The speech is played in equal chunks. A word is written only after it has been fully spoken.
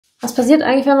Was passiert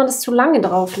eigentlich, wenn man das zu lange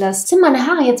drauf lässt? Sind meine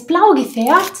Haare jetzt blau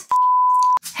gefärbt?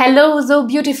 Hello, so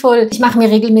beautiful. Ich mache mir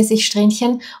regelmäßig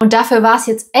Strähnchen und dafür war es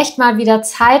jetzt echt mal wieder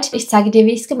Zeit. Ich zeige dir,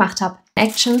 wie ich es gemacht habe.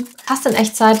 Action, fast in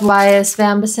Echtzeit, weil es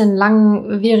wäre ein bisschen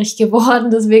langwierig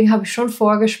geworden. Deswegen habe ich schon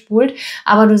vorgespult.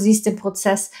 Aber du siehst den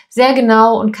Prozess sehr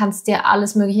genau und kannst dir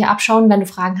alles Mögliche abschauen. Wenn du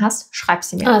Fragen hast, schreib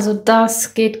sie mir. Also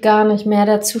das geht gar nicht mehr,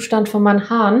 der Zustand von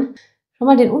meinen Haaren. Schau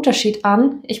mal den Unterschied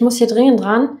an. Ich muss hier dringend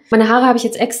dran. Meine Haare habe ich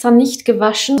jetzt extra nicht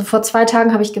gewaschen. Also vor 2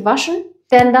 Tagen habe ich gewaschen.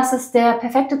 Denn das ist der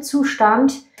perfekte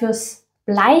Zustand fürs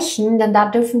Bleichen, denn da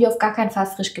dürfen die auf gar keinen Fall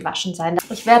frisch gewaschen sein.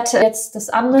 Ich werde jetzt das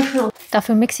anmischen.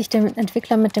 Dafür mixe ich den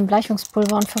Entwickler mit dem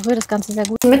Bleichungspulver und verrühre das Ganze sehr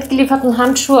gut. Die mitgelieferten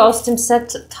Handschuhe aus dem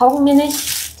Set taugen mir nicht.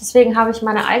 Deswegen habe ich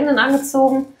meine eigenen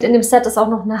angezogen. In dem Set ist auch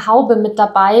noch eine Haube mit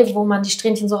dabei, wo man die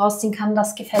Strähnchen so rausziehen kann.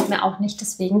 Das gefällt mir auch nicht,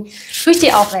 deswegen tue ich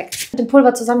die auch weg. Mit dem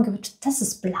Pulver zusammengemischt. Das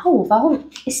ist blau. Warum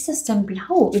ist das denn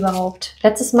blau überhaupt?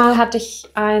 Letztes Mal hatte ich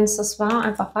eins, das war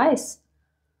einfach weiß.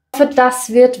 Ich hoffe, das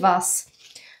wird was.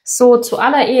 So,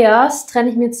 zuallererst trenne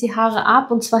ich mir jetzt die Haare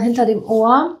ab und zwar hinter dem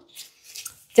Ohr.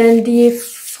 Denn die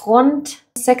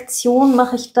Frontsektion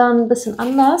mache ich dann ein bisschen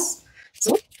anders.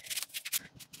 So.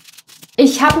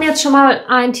 Ich habe mir jetzt schon mal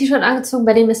ein T-Shirt angezogen,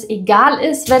 bei dem es egal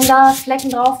ist, wenn da Flecken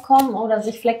drauf kommen oder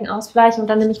sich Flecken ausbleichen. Und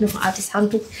dann nehme ich noch ein altes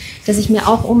Handtuch, das ich mir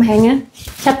auch umhänge.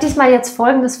 Ich habe diesmal jetzt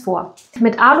Folgendes vor.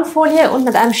 Mit Alufolie und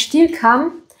mit einem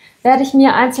Stielkamm werde ich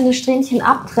mir einzelne Strähnchen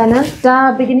abtrennen.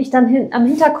 Da beginne ich dann am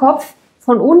Hinterkopf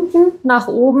von unten nach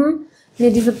oben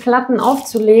mir diese Platten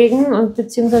aufzulegen und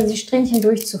beziehungsweise die Strähnchen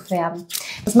durchzufärben.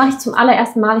 Das mache ich zum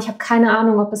allerersten Mal. Ich habe keine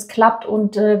Ahnung, ob es klappt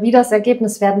und wie das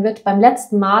Ergebnis werden wird. Beim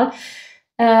letzten Mal,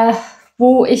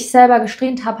 wo ich selber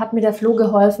gesträhnt habe, hat mir der Flo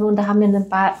geholfen und da haben wir eine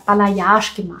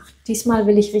Balayage gemacht. Diesmal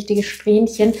will ich richtige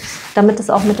Strähnchen, damit es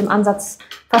auch mit dem Ansatz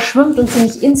verschwimmt und sie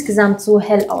nicht insgesamt so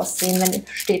hell aussehen, wenn ihr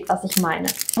versteht, was ich meine.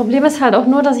 Problem ist halt auch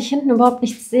nur, dass ich hinten überhaupt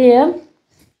nichts sehe.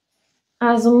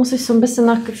 Also muss ich so ein bisschen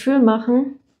nach Gefühl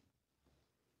machen.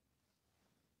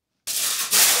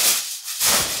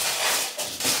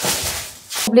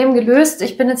 Problem gelöst.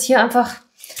 Ich bin jetzt hier einfach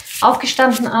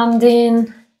aufgestanden, an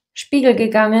den Spiegel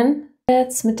gegangen.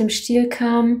 Jetzt mit dem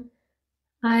Stielkamm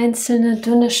einzelne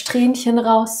dünne Strähnchen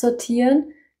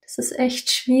raussortieren. Das ist echt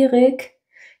schwierig.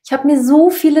 Ich habe mir so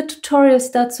viele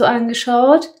Tutorials dazu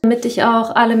angeschaut, damit ich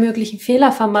auch alle möglichen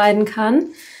Fehler vermeiden kann.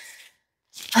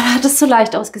 Da hat es so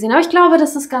leicht ausgesehen. Aber ich glaube,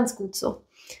 das ist ganz gut so.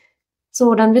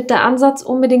 So, dann wird der Ansatz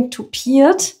unbedingt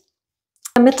tupiert,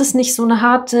 damit es nicht so eine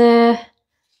harte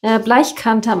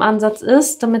Bleichkante am Ansatz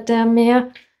ist, damit der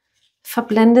mehr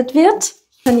verblendet wird.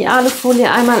 Dann die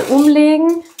Alufolie einmal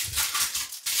umlegen.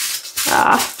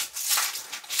 Ja.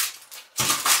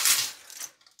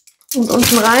 Und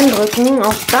unten reindrücken.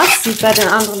 Auch das sieht bei den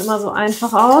anderen immer so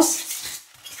einfach aus.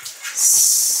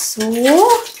 So.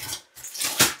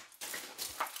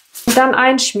 Und dann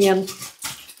einschmieren.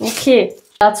 Okay.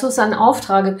 Dazu ist ein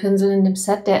Auftragepinsel in dem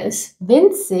Set. Der ist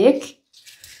winzig.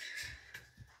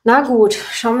 Na gut,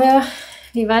 schauen wir,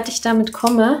 wie weit ich damit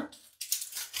komme.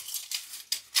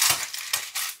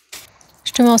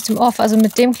 Stimme aus dem Off, also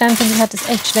mit dem kleinen Pinsel hat es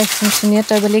echt schlecht funktioniert.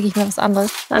 Da überlege ich mir was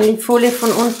anderes. Dann die Folie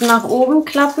von unten nach oben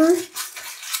klappen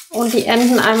und die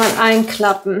Enden einmal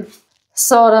einklappen.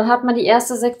 So, dann hat man die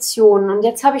erste Sektion. Und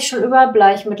jetzt habe ich schon überall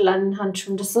Bleichmittel an den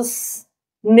Handschuhen. Das ist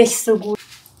nicht so gut.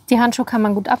 Die Handschuhe kann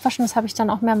man gut abwaschen, das habe ich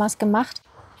dann auch mehrmals gemacht.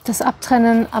 Das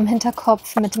Abtrennen am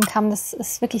Hinterkopf mit dem Kamm, das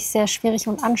ist wirklich sehr schwierig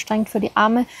und anstrengend für die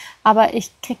Arme. Aber ich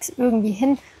krieg's irgendwie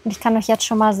hin und ich kann euch jetzt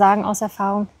schon mal sagen aus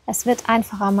Erfahrung, es wird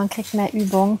einfacher, man kriegt mehr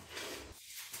Übung.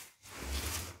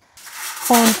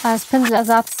 Und als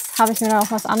Pinselersatz habe ich mir dann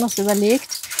auch was anderes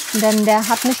überlegt, denn der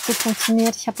hat nicht gut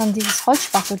funktioniert. Ich habe dann dieses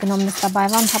Holzspachtel genommen, das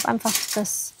dabei war und habe einfach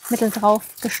das Mittel drauf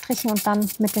gestrichen und dann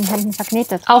mit den Händen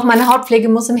verknetet. Auch meine Hautpflege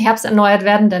muss im Herbst erneuert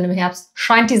werden, denn im Herbst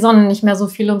scheint die Sonne nicht mehr so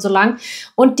viel und so lang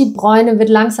und die Bräune wird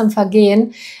langsam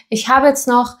vergehen. Ich habe jetzt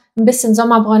noch ein bisschen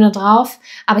Sommerbräune drauf,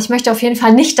 aber ich möchte auf jeden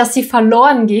Fall nicht, dass sie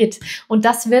verloren geht und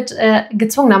das wird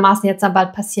gezwungenermaßen jetzt dann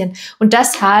bald passieren und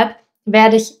deshalb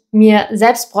werde ich mir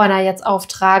Selbstbräuner jetzt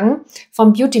auftragen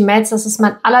vom Beauty Mates. Das ist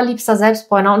mein allerliebster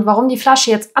Selbstbräuner und warum die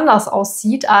Flasche jetzt anders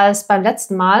aussieht als beim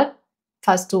letzten Mal,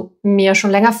 falls du mir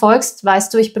schon länger folgst,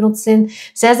 weißt du, ich benutze den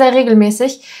sehr, sehr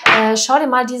regelmäßig. Schau dir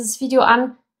mal dieses Video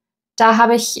an. Da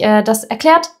habe ich das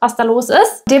erklärt, was da los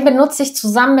ist. Den benutze ich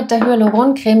zusammen mit der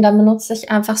Hyaluroncreme. Da benutze ich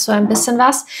einfach so ein bisschen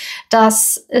was.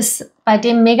 Das ist bei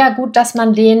dem mega gut, dass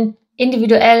man den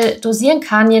individuell dosieren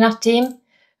kann, je nachdem,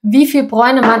 wie viel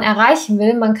Bräune man erreichen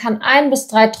will. Man kann 1 bis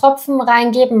 3 Tropfen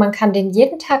reingeben. Man kann den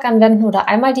jeden Tag anwenden oder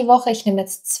einmal die Woche. Ich nehme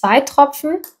jetzt 2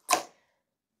 Tropfen.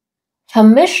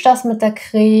 Vermische das mit der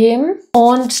Creme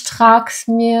und trage es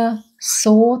mir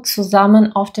so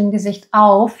zusammen auf dem Gesicht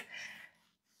auf.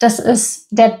 Das ist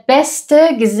der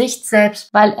beste Gesicht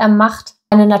selbst, weil er macht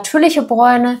eine natürliche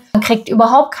Bräune. Man kriegt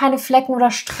überhaupt keine Flecken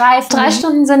oder Streifen. 3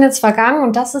 Stunden sind jetzt vergangen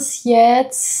und das ist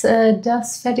jetzt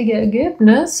das fertige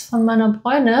Ergebnis von meiner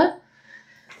Bräune.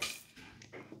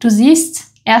 Du siehst,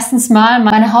 erstens mal,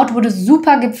 meine Haut wurde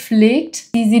super gepflegt.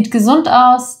 Sie sieht gesund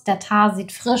aus, der Haar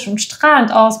sieht frisch und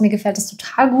strahlend aus. Mir gefällt das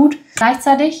total gut.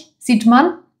 Gleichzeitig sieht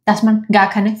man, dass man gar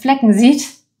keine Flecken sieht.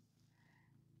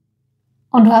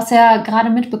 Und du hast ja gerade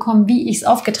mitbekommen, wie ich es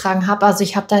aufgetragen habe. Also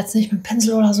ich habe da jetzt nicht mit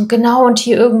Pinsel oder so genau und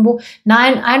hier irgendwo.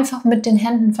 Nein, einfach mit den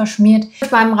Händen verschmiert.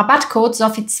 Mit meinem Rabattcode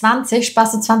Sophie20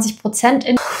 sparst du 20%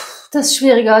 in. Das ist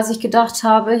schwieriger, als ich gedacht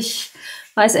habe. Ich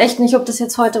weiß echt nicht, ob das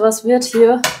jetzt heute was wird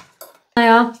hier.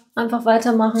 Naja, einfach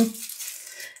weitermachen.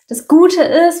 Das Gute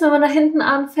ist, wenn man da hinten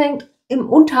anfängt, im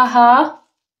Unterhaar,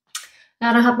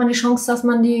 ja, dann hat man die Chance, dass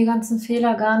man die ganzen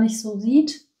Fehler gar nicht so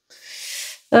sieht.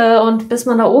 Und bis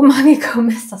man da oben angekommen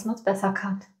ist, dass man es besser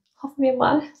kann. Hoffen wir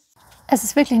mal. Es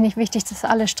ist wirklich nicht wichtig, dass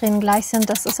alle Strähnen gleich sind.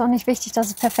 Das ist auch nicht wichtig, dass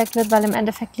es perfekt wird, weil im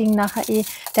Endeffekt liegen nachher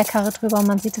der Karre drüber und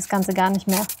man sieht das Ganze gar nicht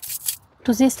mehr.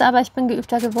 Du siehst aber, ich bin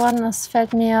geübter geworden. Es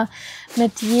fällt mir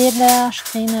mit jeder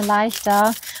Strähne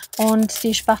leichter. Und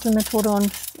die Spachtelmethode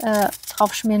und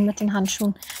draufschmieren mit den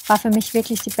Handschuhen war für mich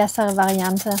wirklich die bessere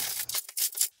Variante.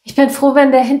 Ich bin froh,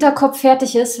 wenn der Hinterkopf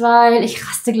fertig ist, weil ich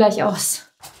raste gleich aus.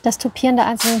 Das Tupieren der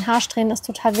einzelnen Haarsträhnen ist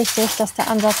total wichtig, dass der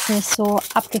Ansatz nicht so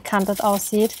abgekantet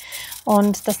aussieht.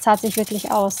 Und das zahlt sich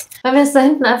wirklich aus. Wenn mir es da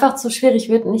hinten einfach zu schwierig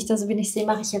wird und ich das wenig sehe,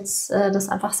 mache ich jetzt das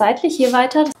einfach seitlich hier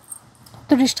weiter. Ob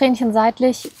du die Strähnchen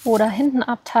seitlich oder hinten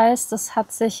abteilst, das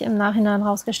hat sich im Nachhinein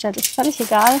herausgestellt, ist völlig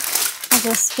egal. Also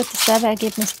es wird dasselbe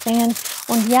Ergebnis bringen.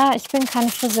 Und ja, ich bin keine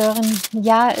Friseurin.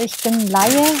 Ja, ich bin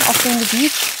Laie auf dem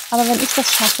Gebiet. Aber wenn ich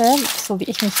das schaffe, so wie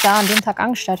ich mich da an dem Tag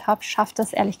angestellt habe, schafft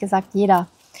das ehrlich gesagt jeder.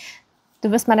 Du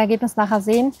wirst mein Ergebnis nachher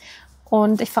sehen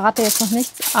und ich verrate jetzt noch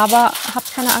nichts, aber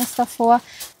habt keine Angst davor.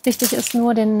 Wichtig ist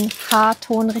nur, den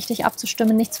Haarton richtig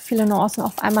abzustimmen, nicht zu viele Nuancen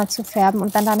auf einmal zu färben.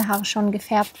 Und wenn deine Haare schon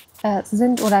gefärbt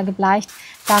sind oder gebleicht,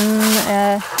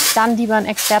 dann lieber einen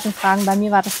Experten fragen. Bei mir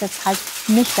war das jetzt halt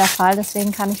nicht der Fall,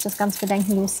 deswegen kann ich das ganz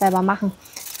bedenkenlos selber machen.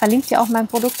 Ich verlinke dir auch mein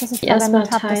Produkt, das ich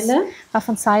verwendet habe. Das war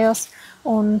von Sayos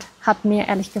und hat mir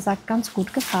ehrlich gesagt ganz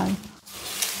gut gefallen.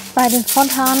 Bei den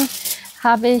Fronthaaren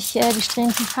habe ich die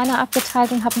Strähnchen feiner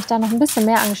abgeteilt und habe mich da noch ein bisschen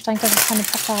mehr angestrengt, dass ich keine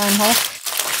Papa reinhaue.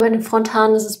 Bei den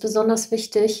Fronthaaren ist es besonders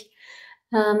wichtig,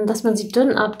 dass man sie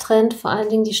dünn abtrennt, vor allen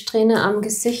Dingen die Strähne am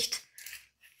Gesicht.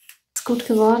 Ist gut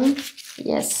geworden?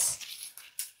 Yes.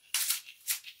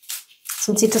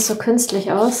 Sonst sieht das so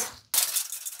künstlich aus.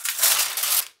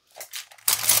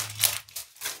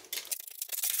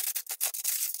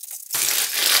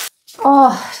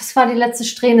 Oh, das war die letzte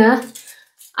Strähne.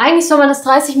 Eigentlich soll man das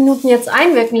 30 Minuten jetzt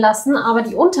einwirken lassen, aber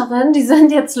die unteren, die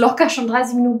sind jetzt locker schon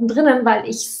 30 Minuten drinnen, weil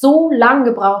ich so lang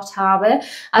gebraucht habe.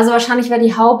 Also wahrscheinlich wäre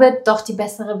die Haube doch die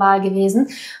bessere Wahl gewesen.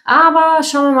 Aber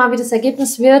schauen wir mal, wie das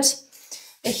Ergebnis wird.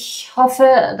 Ich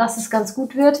hoffe, dass es ganz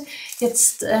gut wird.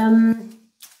 Jetzt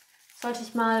sollte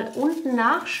ich mal unten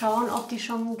nachschauen, ob die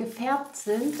schon gefärbt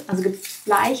sind, also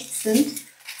gebleicht sind.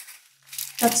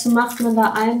 Dazu macht man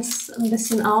da eins ein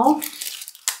bisschen auf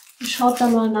und schaut da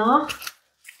mal nach.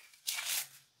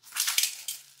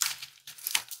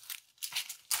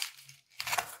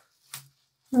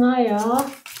 Naja,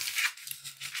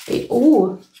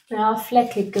 oh, ja,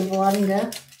 fleckig geworden,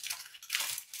 gell?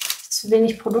 Zu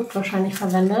wenig Produkt wahrscheinlich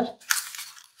verwendet.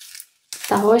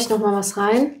 Da haue ich noch mal was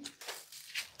rein.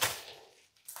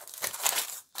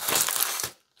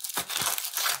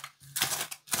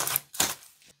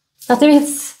 Nachdem ich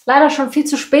jetzt leider schon viel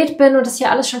zu spät bin und das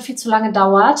hier alles schon viel zu lange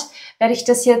dauert, werde ich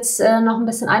das jetzt noch ein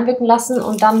bisschen einwirken lassen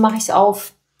und dann mache ich es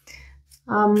auf.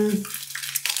 Schauen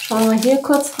wir mal hier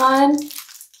kurz rein.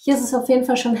 Hier ist es auf jeden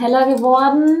Fall schon heller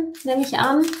geworden, nehme ich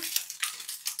an.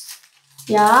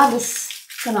 Ja,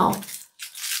 genau.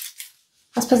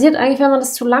 Was passiert eigentlich, wenn man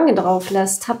das zu lange drauf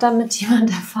lässt? Hat damit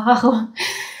jemand Erfahrung?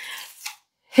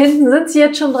 Hinten sind sie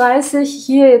jetzt schon 30,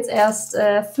 hier jetzt erst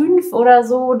 5 oder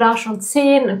so, da schon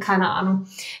 10, keine Ahnung.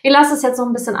 Wir lassen es jetzt noch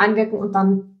ein bisschen einwirken und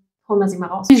dann holen wir sie mal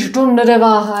raus. Die Stunde der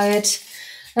Wahrheit.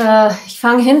 Ich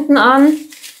fange hinten an.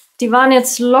 Die waren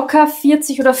jetzt locker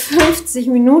 40 oder 50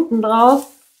 Minuten drauf.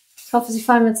 Ich hoffe, sie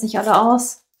fallen mir jetzt nicht alle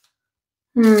aus.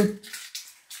 Habe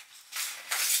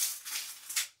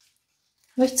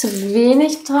ich zu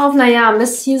wenig drauf? Naja,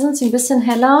 Mist, hier sind sie ein bisschen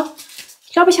heller.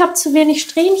 Ich glaube, ich habe zu wenig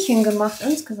Strähnchen gemacht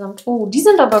insgesamt. Oh, die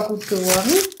sind aber gut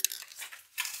geworden.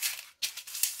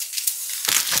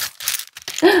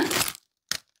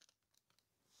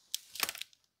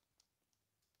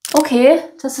 Okay,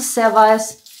 das ist sehr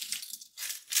weiß.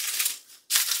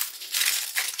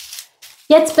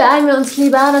 Jetzt beeilen wir uns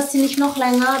lieber, dass die nicht noch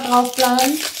länger drauf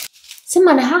bleiben. Sind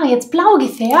meine Haare jetzt blau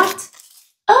gefärbt?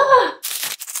 Ah!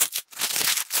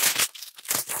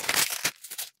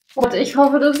 Und ich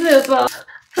hoffe, das wird was.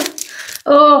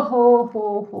 Oh, ho,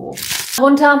 ho, ho.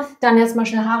 Runter, dann jetzt mal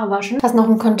schnell Haare waschen. Da ist noch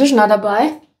ein Conditioner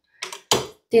dabei.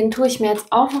 Den tue ich mir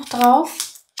jetzt auch noch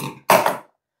drauf.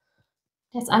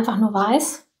 Der ist einfach nur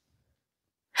weiß.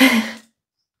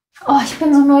 Oh, ich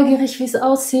bin so neugierig, wie es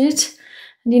aussieht.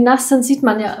 Wenn die nass sind, sieht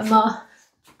man ja immer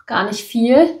gar nicht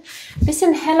viel. Ein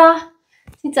bisschen heller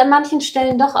sieht es an manchen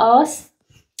Stellen doch aus.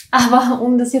 Aber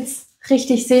um das jetzt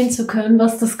richtig sehen zu können,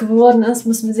 was das geworden ist,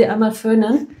 müssen wir sie einmal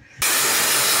föhnen.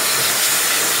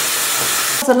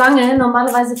 So lange,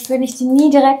 normalerweise föhne ich die nie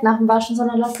direkt nach dem Waschen,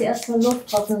 sondern lasse sie erstmal Luft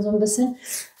trocknen so ein bisschen.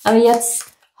 Aber jetzt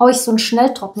haue ich so ein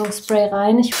Schnelltrocknungsspray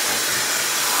rein.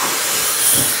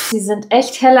 Sie sind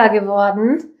echt heller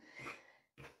geworden.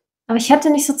 Aber ich hätte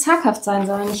nicht so zaghaft sein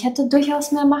sollen. Ich hätte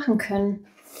durchaus mehr machen können.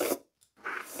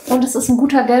 Und es ist ein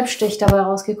guter Gelbstich dabei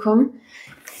rausgekommen.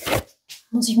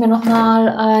 Muss ich mir nochmal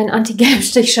ein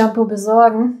Anti-Gelbstich-Shampoo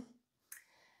besorgen.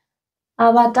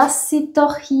 Aber das sieht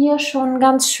doch hier schon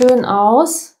ganz schön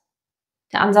aus.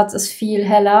 Der Ansatz ist viel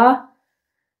heller.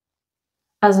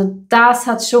 Also das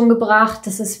hat es schon gebracht.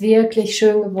 Das ist wirklich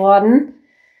schön geworden.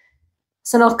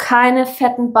 Es sind auch keine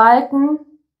fetten Balken.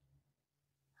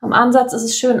 Am Ansatz ist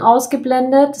es schön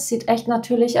ausgeblendet. Das sieht echt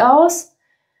natürlich aus.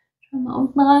 Schauen wir mal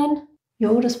unten rein.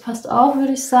 Jo, das passt auch,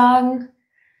 würde ich sagen.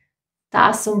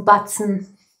 Da ist so ein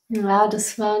Batzen. Ja,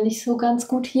 das war nicht so ganz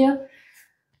gut hier.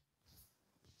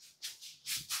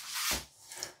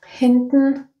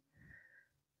 Hinten.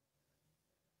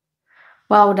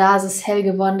 Wow, da ist es hell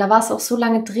geworden. Da war es auch so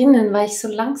lange drinnen, weil ich so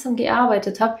langsam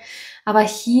gearbeitet habe. Aber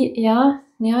hier,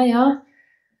 ja.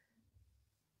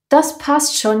 Das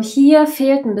passt schon. Hier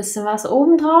fehlt ein bisschen was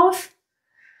obendrauf.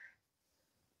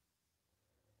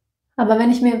 Aber wenn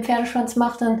ich mir den Pferdeschwanz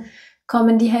mache, dann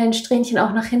kommen die hellen Strähnchen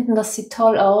auch nach hinten. Das sieht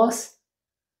toll aus.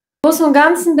 Im Großen und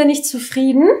Ganzen bin ich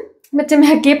zufrieden mit dem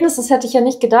Ergebnis. Das hätte ich ja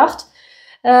nicht gedacht.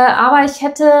 Aber ich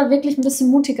hätte wirklich ein bisschen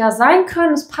mutiger sein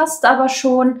können. Es passt aber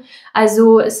schon.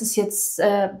 Also ist es jetzt,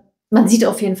 man sieht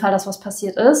auf jeden Fall, dass was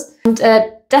passiert ist. Und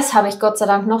das habe ich Gott sei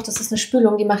Dank noch. Das ist eine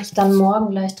Spülung, die mache ich dann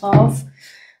morgen gleich drauf.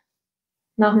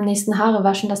 Nach dem nächsten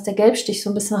Haarewaschen, dass der Gelbstich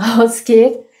so ein bisschen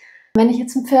rausgeht. Wenn ich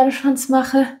jetzt einen Pferdeschwanz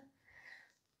mache,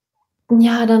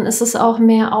 ja, dann ist es auch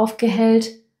mehr aufgehellt.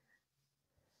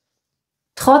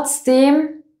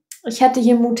 Trotzdem, ich hätte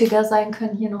hier mutiger sein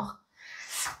können, hier noch.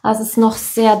 Also es ist noch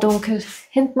sehr dunkel.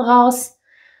 Hinten raus,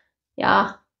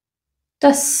 ja,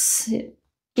 das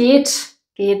geht.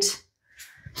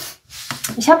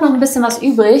 Ich habe noch ein bisschen was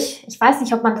übrig. Ich weiß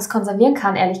nicht, ob man das konservieren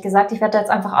kann, ehrlich gesagt. Ich werde da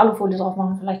jetzt einfach Alufolie drauf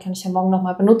machen. Vielleicht kann ich ja morgen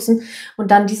nochmal benutzen. Und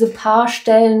dann diese paar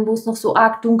Stellen, wo es noch so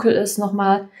arg dunkel ist,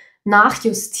 nochmal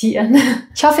nachjustieren.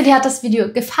 Ich hoffe, dir hat das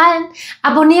Video gefallen.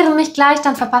 Abonniere mich gleich,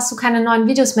 dann verpasst du keine neuen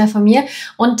Videos mehr von mir.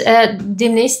 Und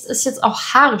demnächst ist jetzt auch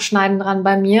Haare schneiden dran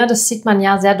bei mir. Das sieht man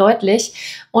ja sehr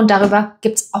deutlich. Und darüber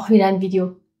gibt es auch wieder ein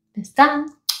Video. Bis dann!